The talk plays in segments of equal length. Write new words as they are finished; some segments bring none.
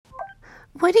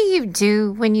What do you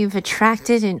do when you've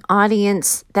attracted an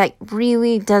audience that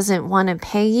really doesn't want to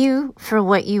pay you for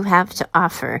what you have to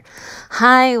offer?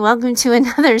 Hi, welcome to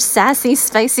another sassy,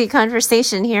 spicy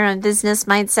conversation here on Business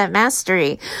Mindset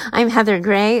Mastery. I'm Heather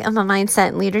Gray. I'm a mindset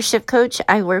and leadership coach.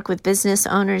 I work with business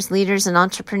owners, leaders, and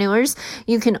entrepreneurs.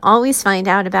 You can always find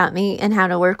out about me and how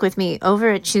to work with me over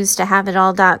at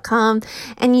choosetohaveitall.com.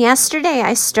 And yesterday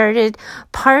I started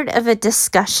part of a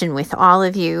discussion with all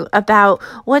of you about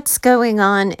what's going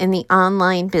on in the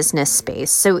online business space.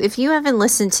 So if you haven't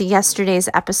listened to yesterday's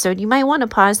episode, you might want to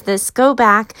pause this, go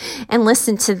back and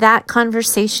listen to that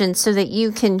conversation so that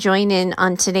you can join in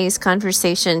on today's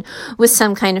conversation with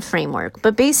some kind of framework.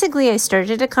 But basically, I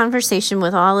started a conversation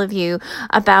with all of you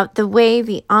about the way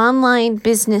the online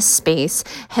business space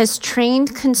has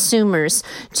trained consumers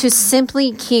to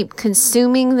simply keep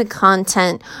consuming the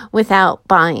content without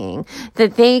buying,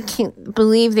 that they can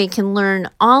believe they can learn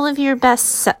all of your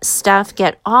best stuff,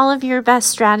 get all of your best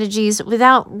strategies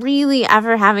without really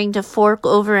ever having to fork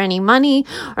over any money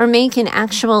or make an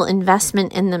actual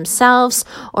investment in themselves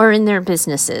or in their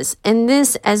businesses. And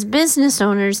this, as business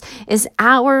owners, is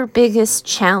our biggest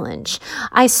challenge.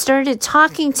 I started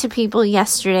talking to people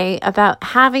yesterday about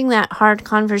having that hard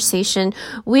conversation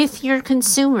with your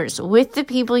consumers, with the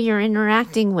people you're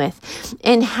interacting with,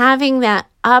 and having that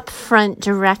upfront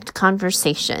direct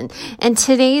conversation. And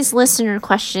today's listener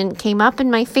question came up in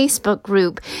my Facebook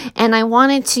group, and I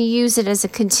wanted to use it as a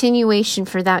continuation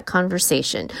for that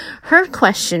conversation. Her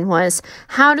question was,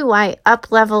 how do I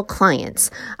up-level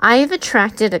clients? I have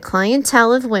attracted a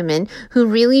clientele of women who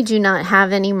really do not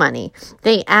have any money.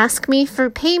 They ask me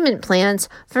for payment plans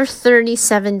for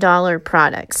 $37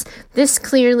 products. This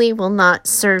clearly will not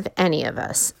serve any of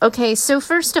us. Okay, so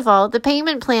first of all, the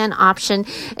payment plan option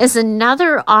is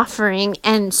another offering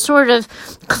and sort of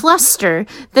cluster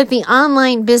that the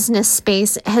online business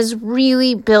space has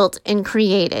really built and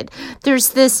created. There's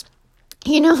this,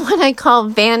 what I call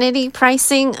vanity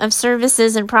pricing of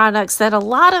services and products that a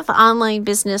lot of online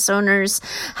business owners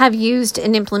have used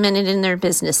and implemented in their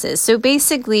businesses. So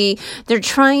basically, they're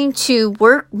trying to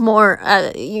work more,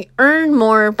 earn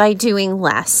more by doing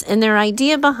less. And their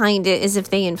idea behind it is if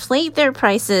they inflate their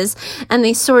prices and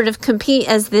they sort of compete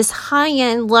as this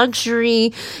high-end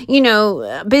luxury,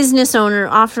 business owner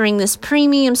offering this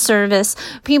premium service,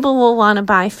 people will want to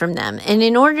buy from them. And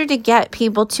in order to get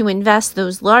people to invest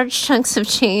those large chunks of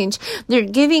change, they're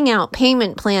giving out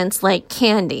payment plans like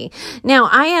candy. Now,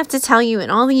 I have to tell you, in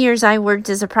all the years I worked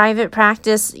as a private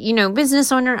practice, business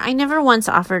owner, I never once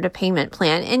offered a payment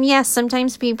plan. And yes,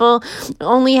 sometimes people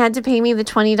only had to pay me the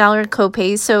 $20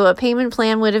 copay, so a payment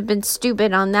plan would have been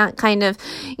stupid on that kind of,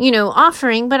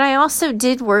 offering. But I also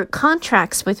did work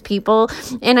contracts with people,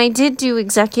 and I did do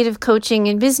executive coaching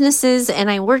in businesses, and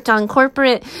I worked on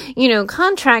corporate,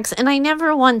 contracts, and I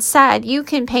never once said, you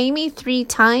can pay me 3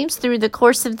 times through the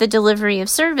course of the delivery of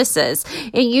services.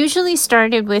 It usually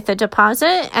started with a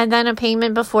deposit and then a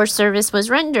payment before service was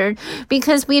rendered,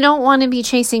 because we don't want to be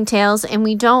chasing tails, and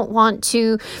we don't want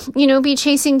to, be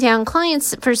chasing down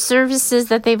clients for services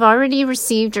that they've already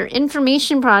received or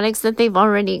information products that they've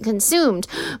already consumed.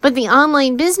 But the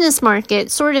online business market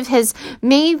sort of has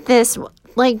made this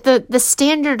like the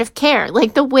standard of care,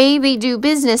 like the way they do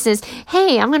business is,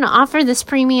 hey, I'm going to offer this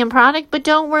premium product, but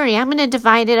don't worry, I'm going to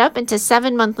divide it up into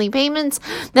 7 monthly payments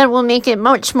that will make it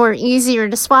much more easier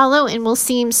to swallow and will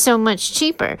seem so much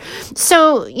cheaper.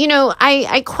 So,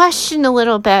 I question a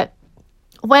little bit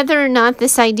whether or not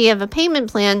this idea of a payment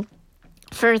plan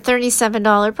for a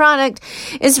 $37 product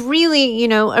is really,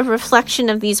 a reflection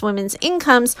of these women's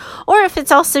incomes, or if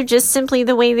it's also just simply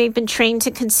the way they've been trained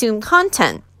to consume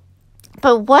content.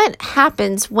 But what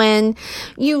happens when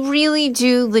you really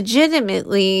do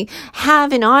legitimately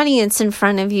have an audience in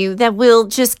front of you that will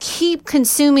just keep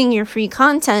consuming your free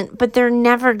content, but they're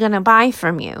never going to buy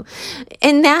from you?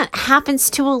 And that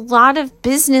happens to a lot of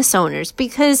business owners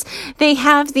because they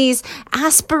have these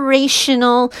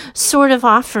aspirational sort of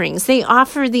offerings. They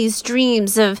offer these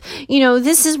dreams of,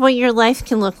 this is what your life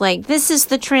can look like. This is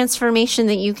the transformation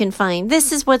that you can find.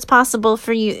 This is what's possible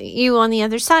for you on the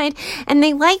other side. And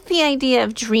they like the idea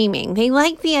of dreaming. They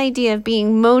like the idea of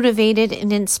being motivated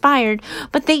and inspired,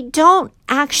 but they don't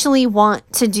actually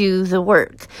want to do the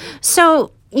work.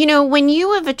 So, when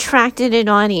you have attracted an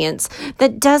audience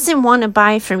that doesn't want to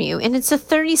buy from you, and it's a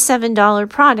 $37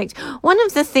 product, one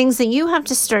of the things that you have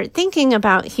to start thinking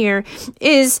about here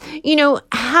is,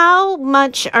 how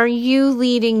much are you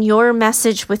leading your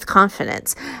message with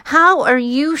confidence? How are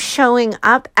you showing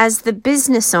up as the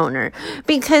business owner?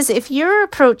 Because if you're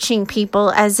approaching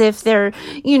people as if they're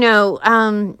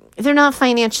not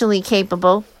financially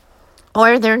capable,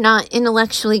 or they're not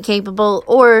intellectually capable,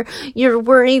 or you're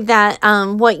worried that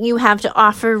what you have to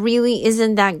offer really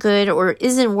isn't that good or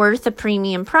isn't worth a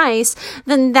premium price,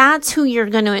 then that's who you're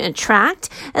going to attract,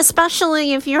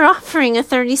 especially if you're offering a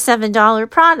 $37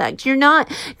 product. You're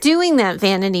not doing that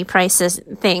vanity prices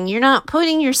thing. You're not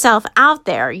putting yourself out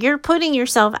there. You're putting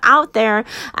yourself out there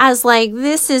as like,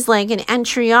 this is like an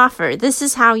entry offer. This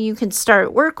is how you can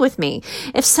start work with me.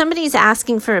 If somebody's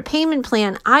asking for a payment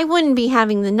plan, I wouldn't be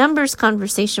having the numbers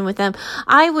conversation with them.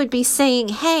 I would be saying,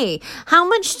 hey, how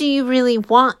much do you really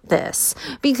want this?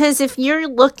 Because if you're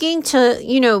looking to,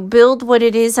 build what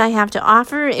it is I have to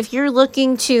offer, if you're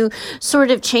looking to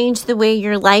sort of change the way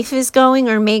your life is going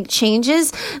or make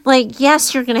changes, like,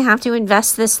 yes, you're going to have to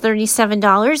invest this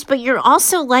 $37, but you're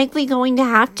also likely going to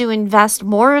have to invest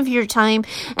more of your time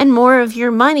and more of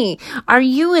your money. Are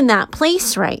you in that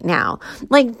place right now?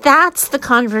 Like, that's the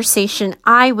conversation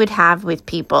I would have with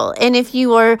people. And if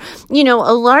you are,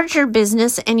 a larger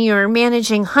business and you're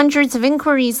managing hundreds of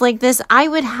inquiries like this, I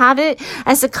would have it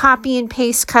as a copy and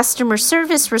paste customer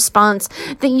service response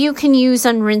that you can use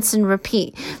on rinse and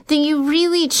repeat, that you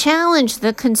really challenge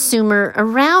the consumer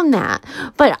around that.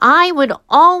 But I would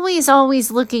always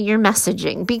look at your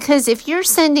messaging, because if you're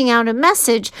sending out a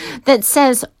message that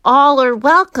says all are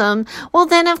welcome, well,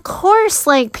 then of course,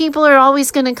 like, people are always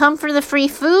going to come for the free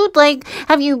food. Like,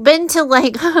 have you been to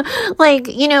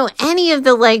any of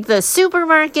the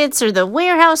supermarkets or the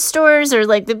warehouse stores or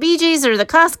like the BJ's or the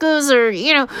Costco's or,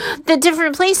 the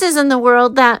different places in the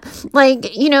world that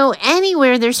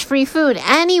anywhere there's free food,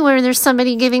 anywhere there's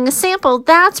somebody giving a sample,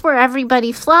 that's where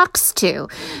everybody flocks to.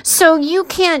 So you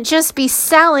can't just be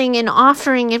selling and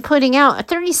offering and putting out a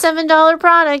 $37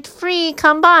 product free,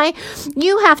 come by.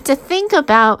 You have to think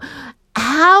about,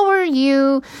 how are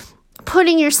you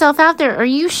putting yourself out there? Are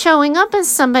you showing up as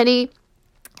somebody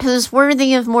who's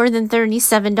worthy of more than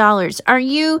 $37? Are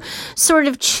you sort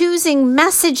of choosing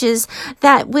messages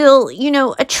that will,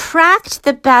 attract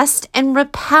the best and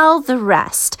repel the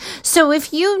rest? So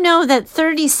if you know that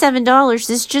 $37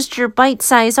 is just your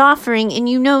bite-size offering, and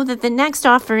you know that the next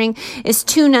offering is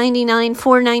 $2.99,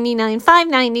 $4.99,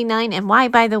 $5.99, and why,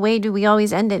 by the way, do we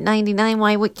always end at $99?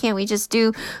 Why can't we just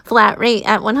do flat rate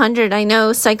at $100? I know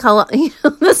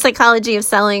the psychology of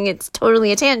selling, it's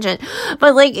totally a tangent.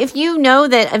 But like, if you know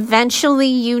that eventually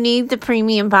you need the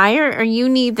premium buyer, or you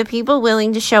need the people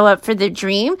willing to show up for the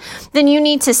dream, then you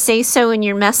need to say so in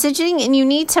your messaging, and you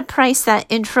need to price that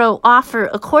intro offer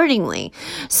accordingly,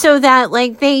 so that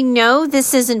like they know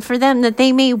this isn't for them, that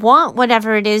they may want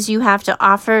whatever it is you have to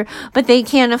offer, but they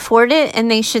can't afford it and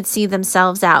they should see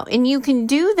themselves out. And you can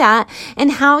do that in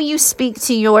how you speak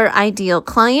to your ideal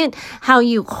client, how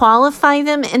you qualify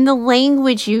them, and the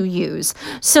language you use,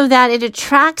 so that it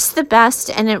attracts the best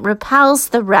and it repels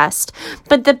the rest.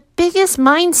 But the biggest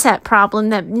mindset problem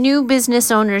that new business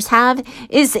owners have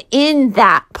is in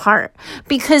that part,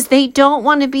 because they don't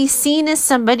want to be seen as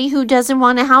somebody who doesn't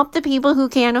want to help the people who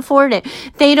can't afford it.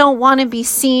 They don't want to be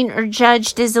seen or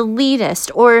judged as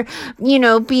elitist or,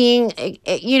 being,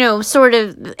 sort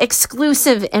of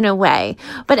exclusive in a way.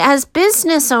 But as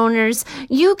business owners,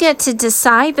 you get to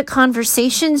decide the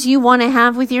conversations you want to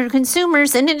have with your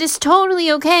consumers, and it is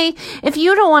totally okay if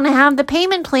you don't want to have the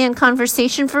payment plan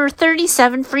conversation for a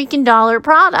 $37 freaking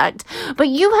product. But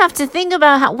you have to think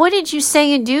about what did you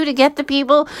say and do to get the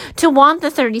people to want the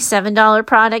 $37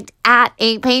 product at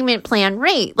a payment plan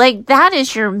rate? Like, that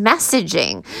is your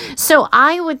messaging. So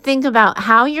I would think about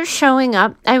how you're showing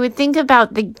up. I would think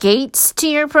about the gates to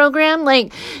your program.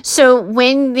 Like, so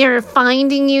when they're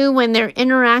finding you, when they're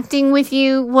interacting with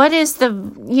you, what is the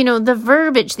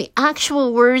verbiage, the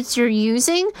actual words you're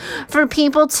using for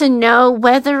people to know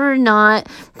whether or not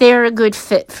they're a good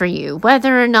fit for you,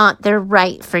 whether or not they're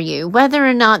right for you, whether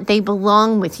or not they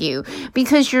belong with you,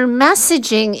 because your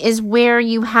messaging is where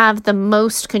you have the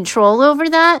most control over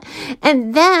that.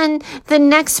 And then the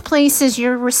next place is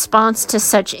your response to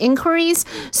such inquiries,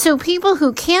 so people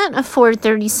who can't afford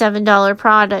 $37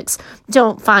 products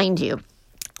don't find you.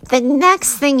 The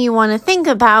next thing you want to think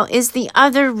about is the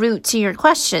other route to your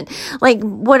question. Like,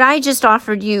 what I just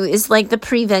offered you is like the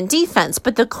prevent defense,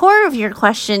 but the core of your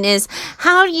question is,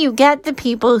 how do you get the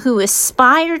people who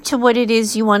aspire to what it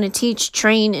is you want to teach,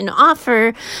 train, and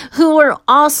offer, who are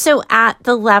also at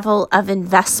the level of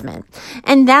investment?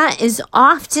 And that is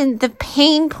often the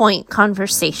pain point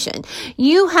conversation.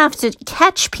 You have to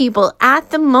catch people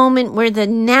at the moment where the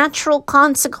natural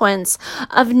consequence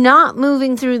of not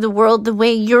moving through the world the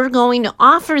way you're going to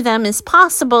offer them as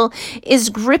possible is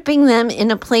gripping them in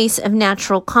a place of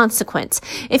natural consequence.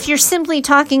 If you're simply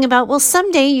talking about, well,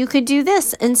 someday you could do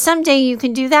this and someday you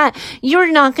can do that,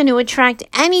 you're not going to attract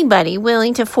anybody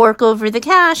willing to fork over the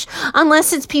cash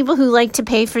unless it's people who like to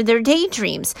pay for their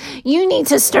daydreams. You need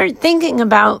to start thinking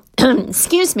about,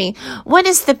 what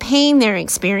is the pain they're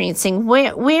experiencing?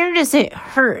 Where does it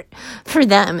hurt for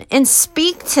them? And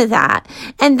speak to that.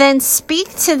 And then speak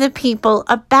to the people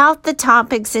about the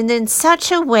topics and in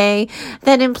such a way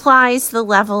that implies the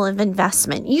level of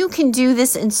investment. You can do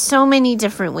this in so many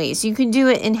different ways. You can do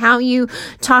it in how you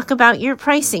talk about your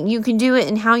pricing. You can do it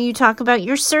in how you talk about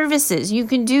your services. You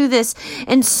can do this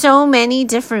in so many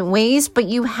different ways, but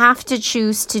you have to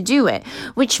choose to do it,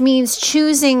 which means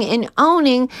choosing and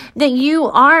owning that you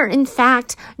are, in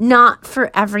fact, not for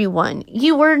everyone.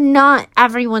 You are not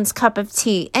everyone's cup of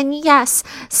tea. And yes,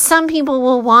 some people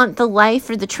will want the life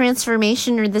or the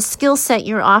transformation or the skill set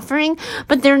you're offering,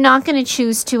 but they're not going to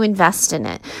choose to invest in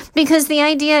it. Because the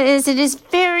idea is it is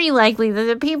very likely that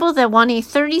the people that want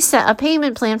a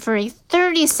payment plan for a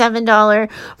 $37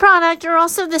 product are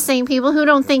also the same people who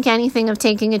don't think anything of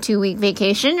taking a 2-week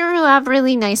vacation, or who have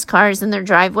really nice cars in their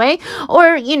driveway,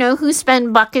 or, who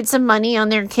spend buckets of money on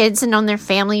their kids and on their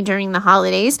family during the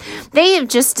holidays. They have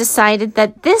just decided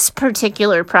that this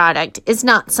particular product is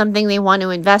not something they want to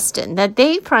invest in, that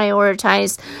they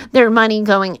prioritize their money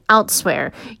going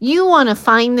elsewhere. You want to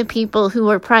find the people who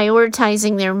are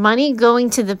prioritizing their money going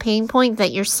to the pain point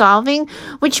that you're solving,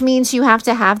 which means you have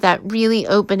to have that really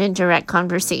open and direct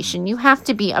conversation. You have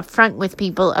to be upfront with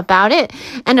people about it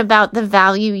and about the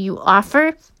value you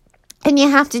offer. And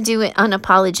you have to do it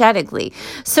unapologetically.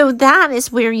 So that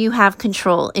is where you have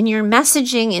control in your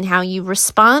messaging and how you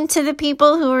respond to the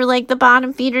people who are like the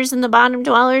bottom feeders and the bottom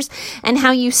dwellers, and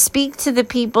how you speak to the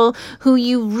people who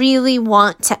you really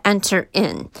want to enter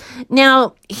in.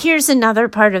 Now, here's another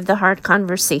part of the hard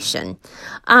conversation.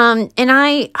 And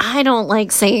I don't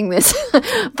like saying this,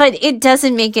 but it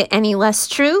doesn't make it any less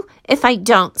true if I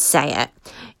don't say it.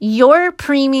 Your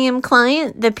premium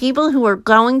client, the people who are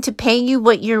going to pay you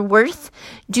what you're worth,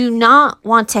 do not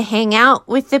want to hang out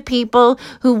with the people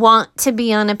who want to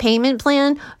be on a payment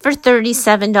plan for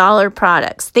 $37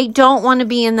 products. They don't want to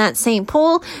be in that same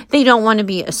pool. They don't want to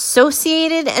be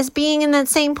associated as being in that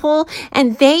same pool.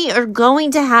 And they are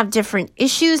going to have different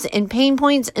issues and pain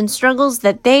points and struggles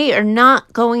that they are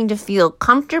not going to feel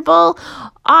comfortable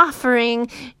offering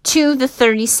to the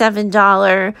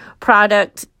 $37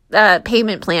 product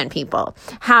payment plan people.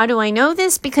 How do I know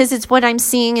this? Because it's what I'm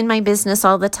seeing in my business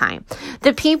all the time.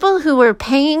 The people who are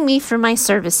paying me for my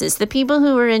services, the people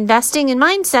who are investing in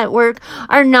mindset work,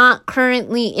 are not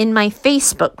currently in my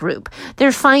Facebook group.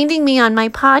 They're finding me on my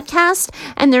podcast,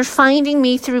 and they're finding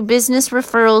me through business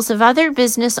referrals of other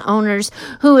business owners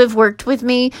who have worked with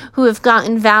me, who have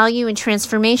gotten value and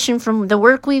transformation from the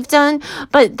work we've done,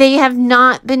 but they have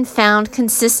not been found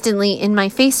consistently in my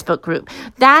Facebook group.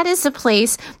 That is a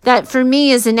place that for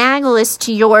me is analogous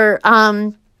to your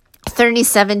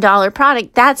 $37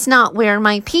 product. That's not where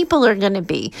my people are going to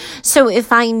be. So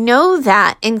if I know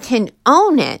that and can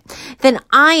own it, then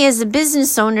I, as a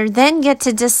business owner, then get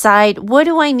to decide, what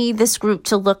do I need this group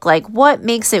to look like? What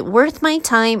makes it worth my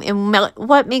time and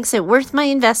what makes it worth my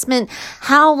investment?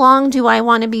 How long do I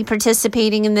want to be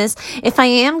participating in this? If I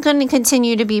am going to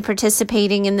continue to be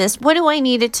participating in this, what do I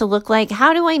need it to look like?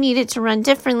 How do I need it to run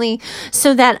differently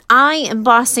so that I am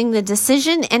bossing the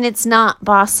decision and it's not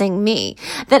bossing me?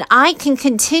 That I can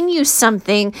continue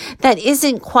something that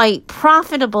isn't quite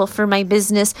profitable for my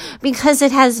business because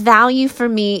it has value for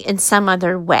me in some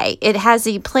other way. It has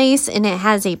a place and it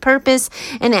has a purpose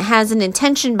and it has an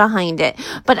intention behind it.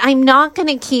 But I'm not going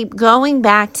to keep going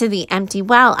back to the empty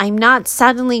well. I'm not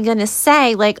suddenly going to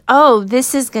say like, oh,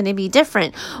 this is going to be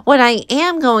different. What I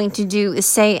am going to do is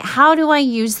say, how do I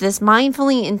use this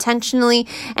mindfully, intentionally,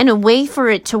 and a way for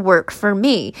it to work for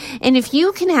me? And if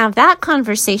you can have that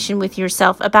conversation with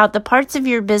yourself about the parts of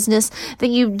your business that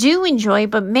you do enjoy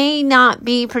but may not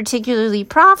be particularly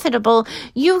profitable,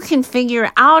 you can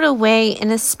figure out a way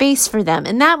and a space for them.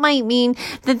 And that might mean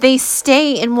that they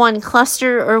stay in one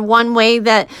cluster or one way,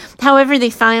 that however they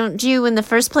found you in the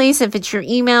first place, if it's your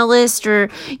email list or,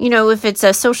 if it's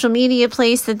a social media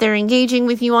place that they're engaging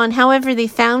with you on, however they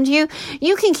found you,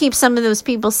 you can keep some of those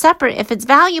people separate if it's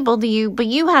valuable to you, but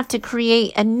you have to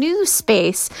create a new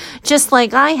space, just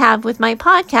like I have with my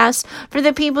podcast, for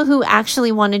the people people who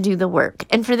actually want to do the work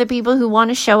and for the people who want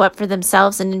to show up for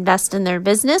themselves and invest in their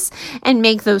business and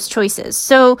make those choices.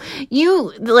 So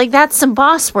that's some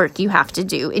boss work you have to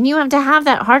do. And you have to have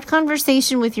that hard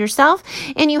conversation with yourself,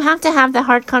 and you have to have the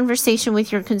hard conversation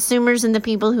with your consumers and the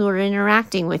people who are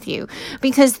interacting with you,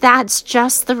 because that's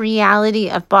just the reality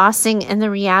of bossing and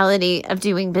the reality of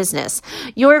doing business.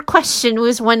 Your question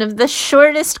was one of the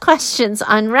shortest questions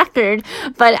on record,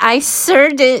 but I sure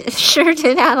did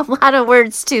add a lot of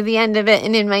words to the end of it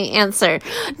and in my answer.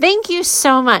 Thank you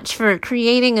so much for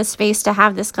creating a space to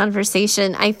have this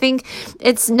conversation. I think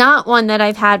it's not one that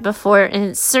I've had before, and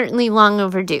it's certainly long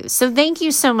overdue. So thank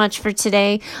you so much for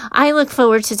today. I look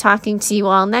forward to talking to you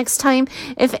all next time.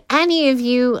 If any of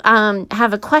you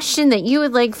have a question that you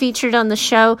would like featured on the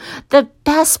show, the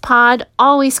best pod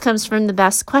always comes from the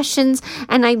best questions,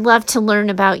 and I'd love to learn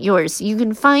about yours. You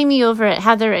can find me over at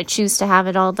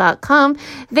heather@choosetohaveitall.com.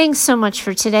 Thanks so much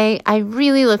for today. I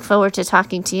really look forward to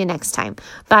talking to you next time.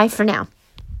 Bye for now.